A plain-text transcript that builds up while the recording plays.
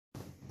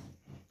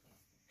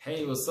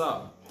Hey, what's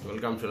up?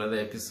 Welcome to another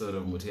episode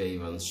of Mutia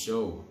Evans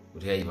Show.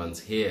 Mutia Evans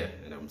here,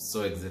 and I'm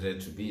so excited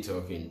to be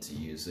talking to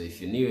you. So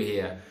if you're new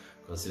here,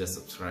 consider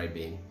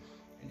subscribing.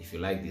 And if you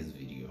like this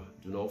video,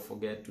 do not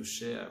forget to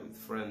share with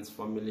friends,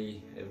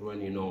 family,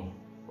 everyone you know.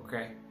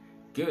 Okay?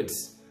 Good.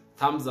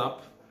 Thumbs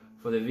up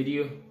for the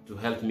video to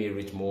help me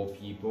reach more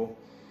people.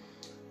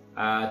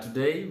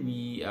 Today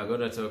we are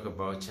going to talk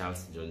about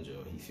Charles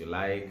Njonjo. If you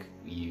like,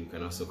 you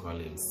can also call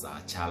him Sir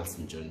Charles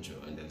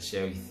Njonjo, and I'll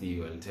share with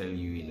you, I'll tell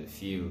you in a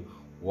few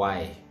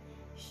why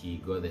he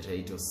got the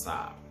title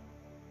Sir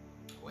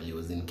while he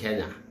was in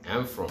Kenya.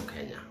 I'm from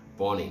Kenya,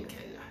 born in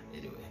Kenya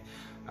anyway.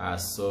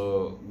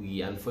 So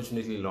we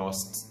unfortunately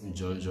lost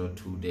Njonjo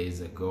 2 days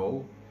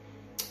ago.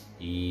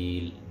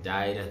 He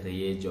died at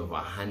the age of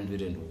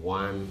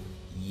 101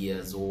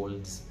 years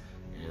old,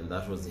 and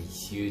that was a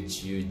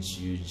huge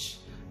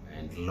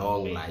and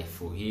long life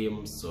for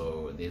him.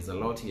 So there's a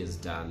lot he has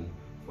done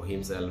for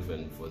himself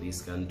and for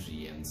this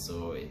country, and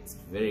so it's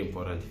very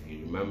important if you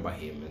remember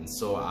him. And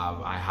so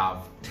I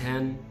have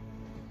 10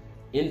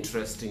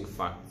 interesting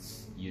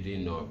facts you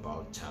didn't know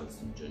about Charles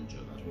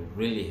Njonjo that will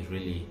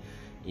really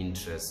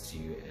interest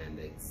you and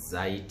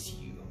excite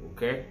you.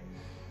 Okay,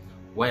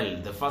 well,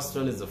 the first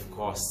one is, of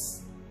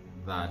course,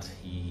 that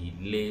he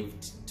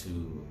lived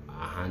to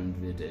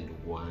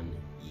 101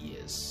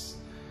 years.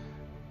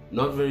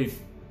 Not very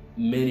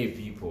many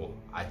people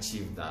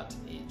achieve that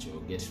age or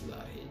get to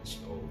that age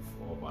of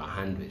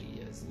 100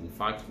 years. In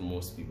fact,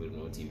 most people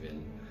don't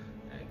even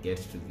get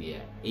to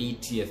their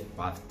 80th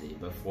birthday.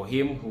 But for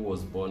him, who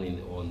was born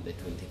on the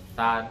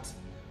 23rd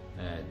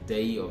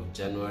day of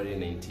January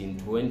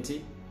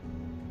 1920,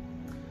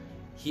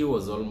 he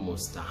was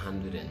almost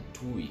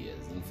 102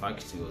 years. In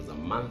fact, he was a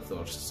month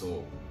or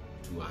so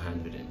to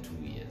 102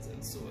 years,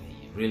 and so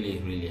he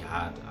really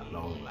had a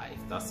long life.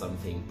 That's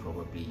something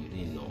probably you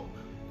didn't know,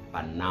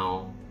 but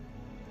now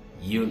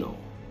you know.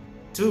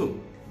 2,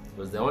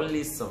 was the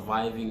only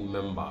surviving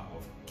member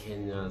of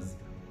Kenya's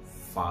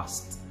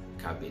first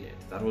cabinet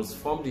that was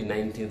formed in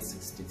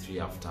 1963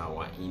 after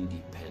our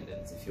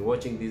independence. If you're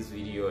watching this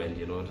video and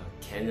you're not a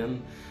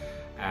Kenyan,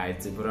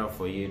 it's important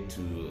for you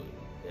to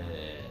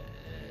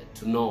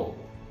know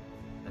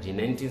that in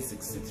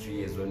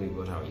 1963 is when we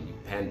got our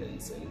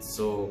independence, and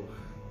so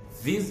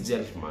this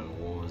gentleman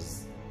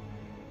was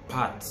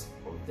part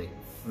of the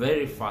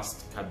very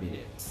first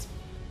cabinet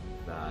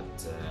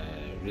that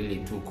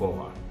really took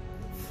over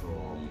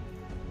from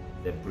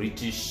the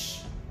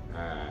British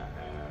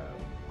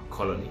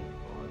colony,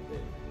 or the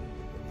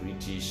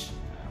British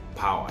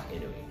power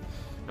anyway.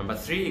 Number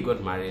 3, he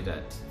got married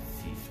at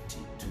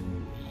 52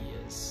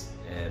 years,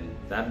 and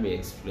that may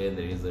explain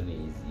the reason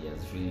he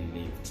has really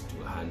lived to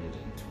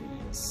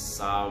 102 years.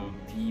 Some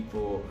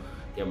people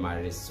get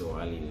married so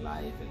early in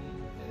life,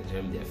 and by the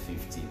time they're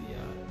 50, they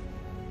are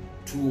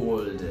too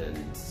old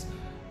and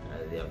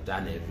they have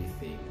done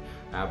everything.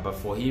 But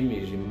for him,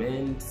 he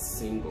remained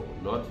single,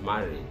 not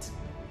married,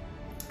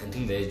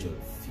 until the age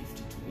of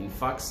 52. In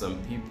fact,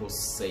 some people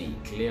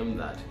claim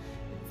that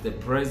it's the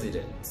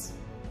president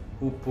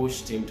who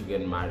pushed him to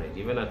get married.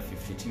 Even at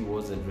 52, he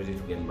wasn't ready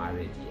to get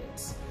married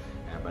yet.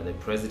 But the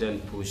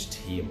president pushed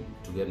him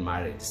to get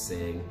married,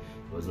 saying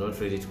he was not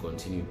ready to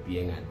continue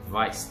being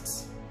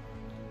advised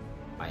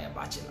by a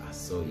bachelor.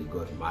 So he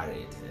got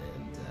married,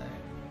 and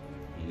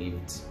he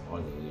lived all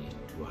the way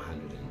to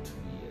 102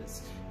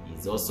 years.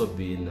 He's also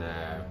been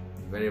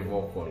very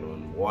vocal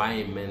on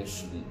why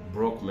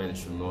broke men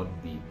should not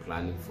be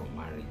planning for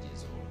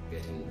marriages or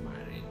getting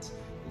married.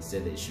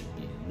 Instead, they should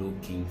be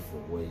looking for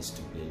ways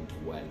to build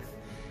wealth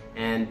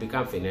and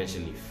become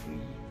financially free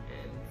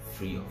and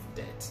free of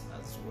debt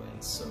as well.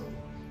 So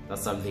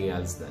that's something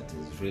else that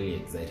is really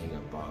exciting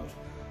about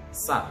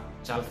Sir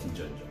Charles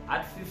Njonjo.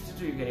 At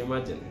 52, you can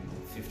imagine,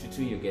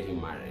 52 you're getting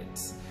married.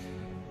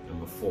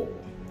 Number 4,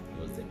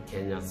 he was the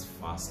Kenya's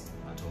first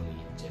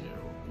Attorney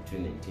General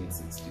between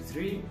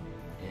 1963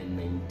 and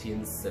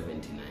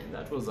 1979.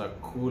 That was a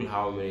cool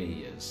how many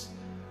years?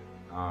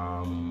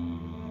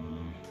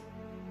 9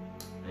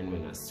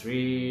 minus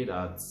 3,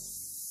 that's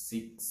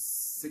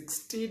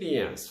 16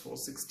 years. For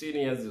 16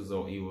 years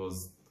he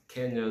was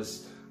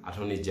Kenya's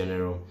Attorney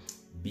General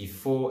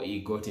before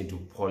he got into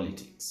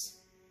politics.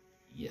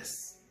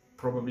 Yes,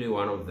 probably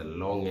one of the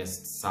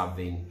longest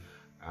serving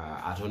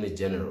Attorney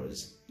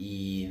Generals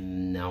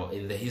in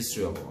the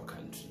history of our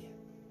country.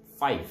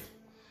 5,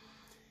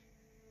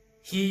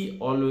 he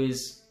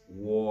always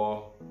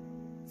wore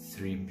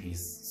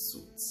 3-piece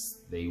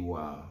suits. They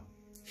were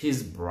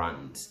his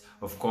brand.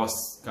 Of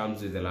course,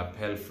 comes with the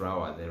lapel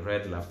flower, the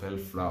red lapel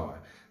flower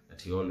that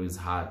he always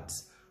had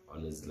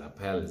on his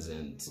lapels,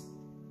 and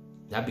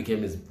that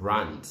became his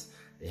brand.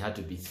 They had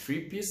to be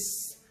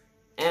 3-piece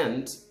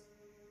and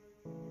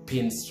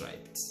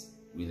pinstriped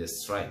with the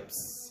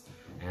stripes,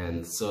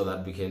 and so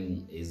that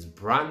became his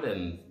brand,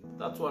 and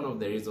that's one of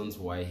the reasons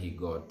why he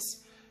got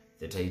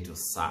the title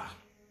Sir,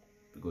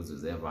 because he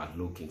was ever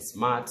looking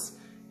smart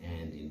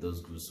and in those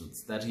good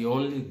suits that he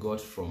only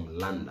got from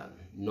London,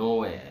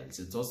 nowhere else.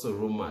 It's also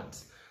rumored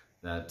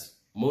that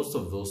most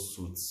of those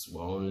suits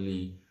were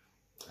only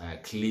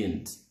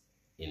cleaned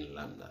in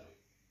London,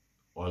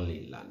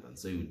 only in London.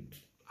 So you'd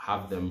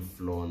have them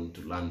flown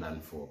to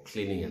London for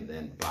cleaning and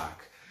then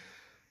back.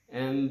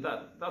 And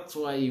that's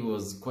why he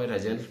was quite a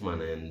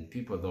gentleman, and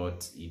people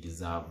thought he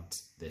deserved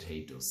the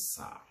title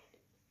Sir.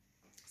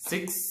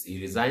 6,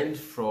 he resigned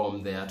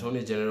from the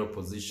Attorney General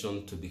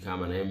position to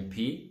become an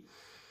MP,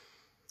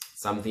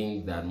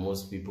 something that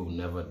most people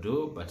never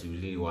do, but he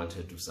really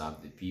wanted to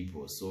serve the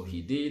people. So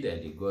he did,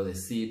 and he got the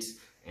seat,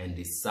 and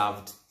he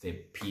served the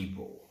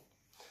people.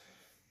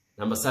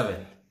 Number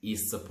 7, he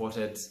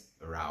supported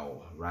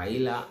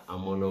Raila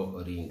Amolo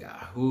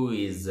Odinga, who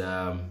is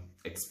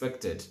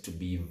expected to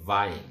be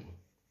vying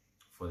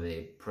for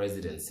the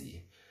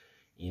presidency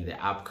in the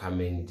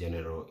upcoming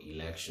general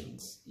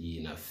elections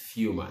in a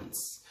few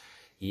months.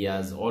 He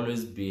has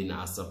always been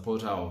a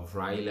supporter of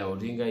Raila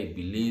Odinga. He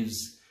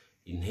believes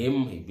in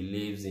him, he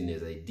believes in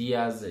his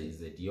ideas,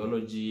 his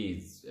ideology,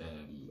 his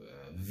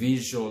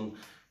vision,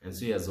 and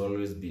so he has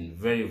always been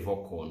very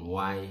vocal on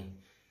why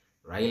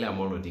Raila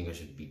Amolo Odinga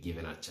should be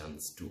given a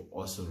chance to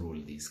also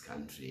rule this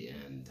country.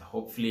 And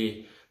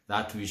hopefully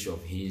that wish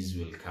of his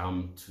will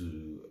come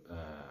to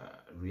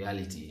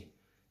reality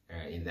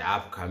in the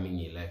upcoming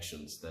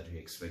elections that we're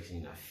expecting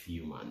in a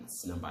few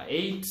months. Number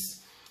 8,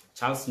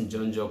 Charles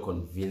Njonjo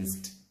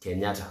convinced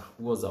Kenyatta,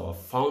 who was our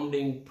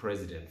founding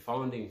president,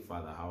 founding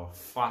father, our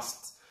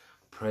first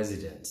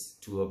president,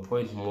 to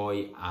appoint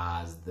Moi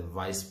as the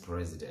vice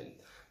president.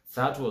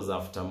 That was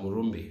after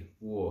Murumbi,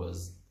 who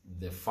was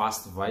the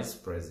first vice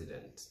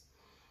president,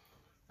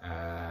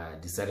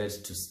 decided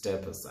to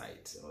step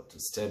aside or to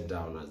step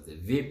down as the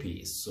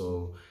VP.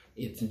 So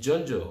it's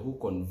Njonjo who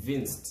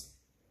convinced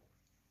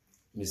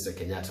Mr.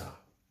 Kenyatta,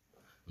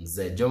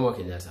 Mzee Jomo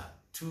Kenyatta,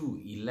 to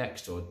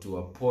elect or to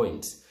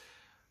appoint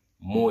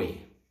Moi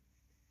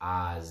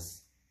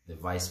as the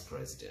vice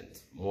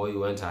president. Moi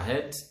went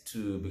ahead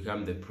to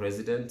become the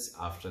president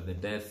after the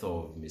death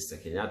of Mr.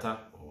 Kenyatta,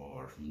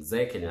 or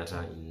Mzee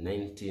Kenyatta, in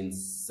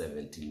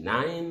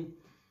 1979.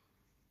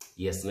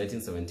 Yes,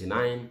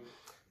 1979,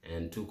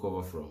 and took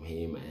over from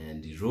him,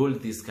 and he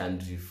ruled this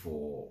country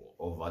for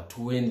over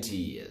 20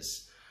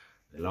 years.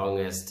 The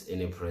longest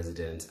any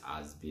president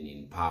has been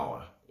in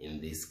power in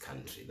this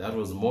country. That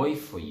was Moi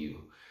for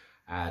you.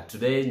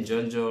 Today,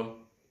 Njonjo,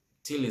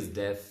 till his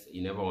death,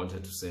 he never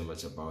wanted to say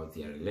much about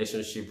their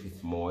relationship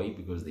with Moi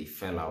because they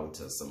fell out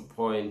at some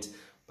point,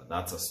 but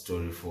that's a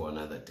story for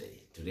another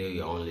day. Today,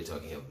 we are only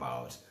talking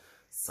about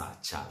Sir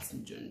Charles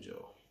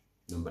Njonjo.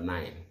 Number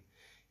 9,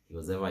 he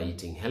was ever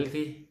eating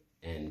healthy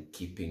and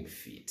keeping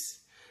fit.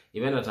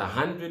 Even at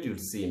 100,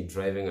 you'd see him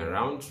driving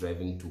around,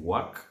 driving to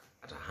work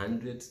at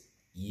 100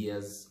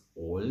 years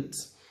old.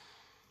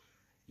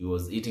 He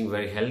was eating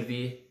very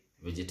healthy,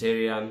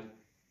 vegetarian,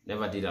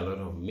 never did a lot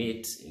of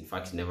meat. In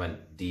fact, never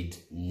did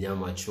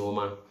nyama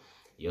choma.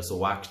 He also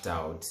worked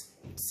out.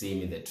 You'd see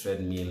him in the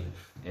treadmill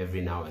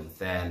every now and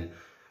then,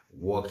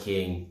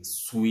 walking,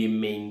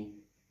 swimming.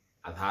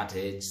 At that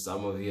age,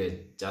 some of you are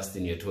just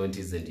in your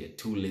 20s and you're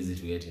too lazy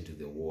to get into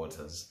the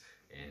waters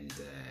and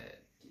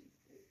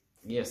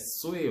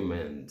yes, swim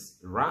and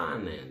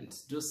run and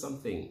do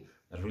something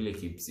that really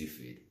keeps you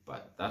fit.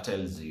 But that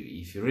tells you,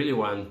 if you really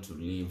want to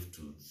live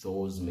to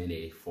those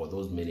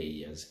many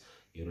years,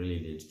 you really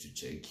need to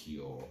check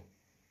your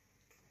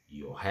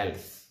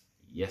health.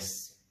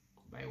 Yes,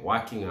 by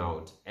working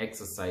out,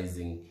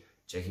 exercising,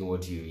 checking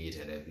what you eat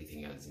and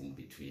everything else in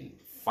between.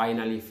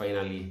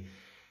 Finally,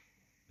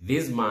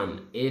 this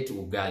man ate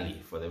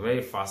ugali for the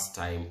very first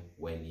time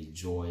when he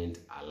joined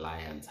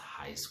Alliance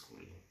High School.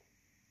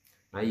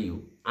 Now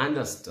you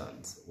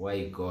understand why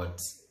he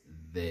got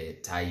the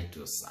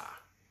title Sir.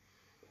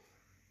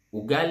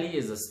 Ugali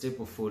is a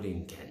staple food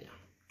in Kenya.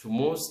 To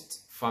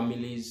most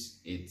families,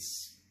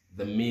 it's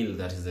the meal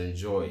that is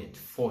enjoyed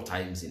 4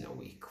 times in a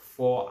week,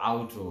 4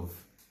 out of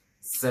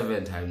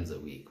 7 times a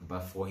week.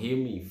 But for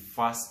him, he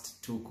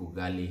first took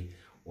ugali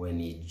when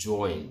he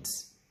joined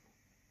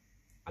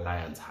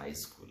Alliance High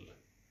School.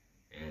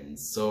 And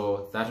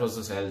so that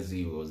also tells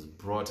you he was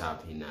brought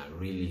up in a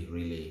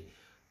really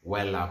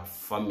well-up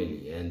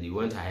family, and he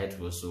went ahead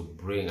to also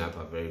bring up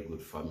a very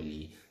good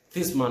family.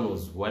 This man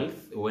was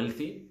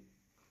wealthy,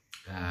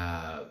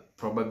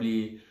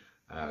 probably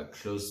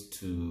close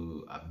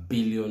to $1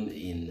 billion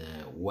in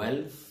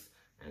wealth,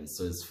 and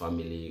so his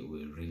family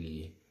will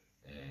really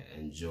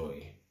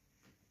enjoy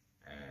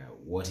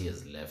what he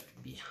has left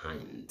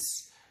behind.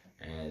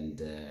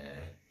 And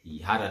he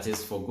had a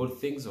taste for good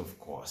things, of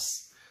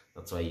course.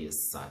 That's why he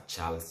is Sir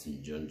Charles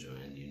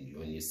Njonjo. And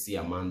when you see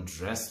a man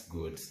dressed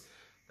good,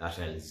 that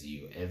tells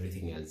you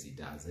everything else he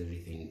does,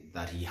 everything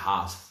that he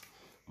has,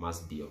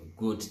 must be of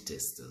good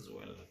taste as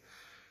well.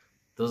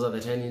 Those are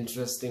the 10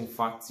 interesting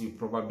facts you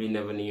probably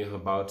never knew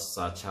about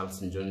Sir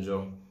Charles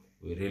Njonjo.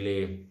 We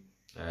really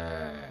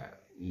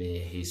may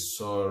his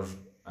soul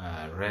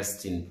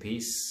rest in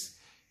peace.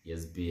 He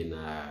has been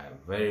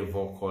very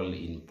vocal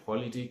in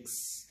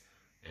politics,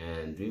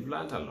 and we've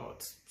learned a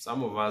lot.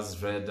 Some of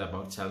us read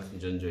about Charles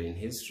Njonjo in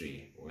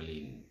history, well,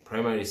 in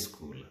primary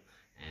school,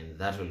 and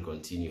that will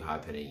continue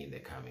happening in the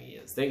coming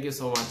years. Thank you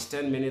so much.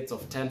 10 minutes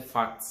of 10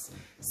 facts.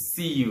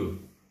 See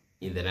you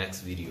in the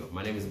next video.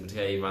 My name is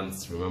Mutia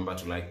Evans. Remember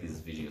to like this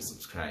video,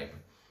 subscribe,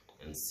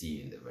 and see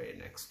you in the very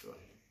next one.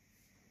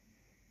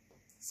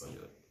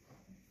 Salute.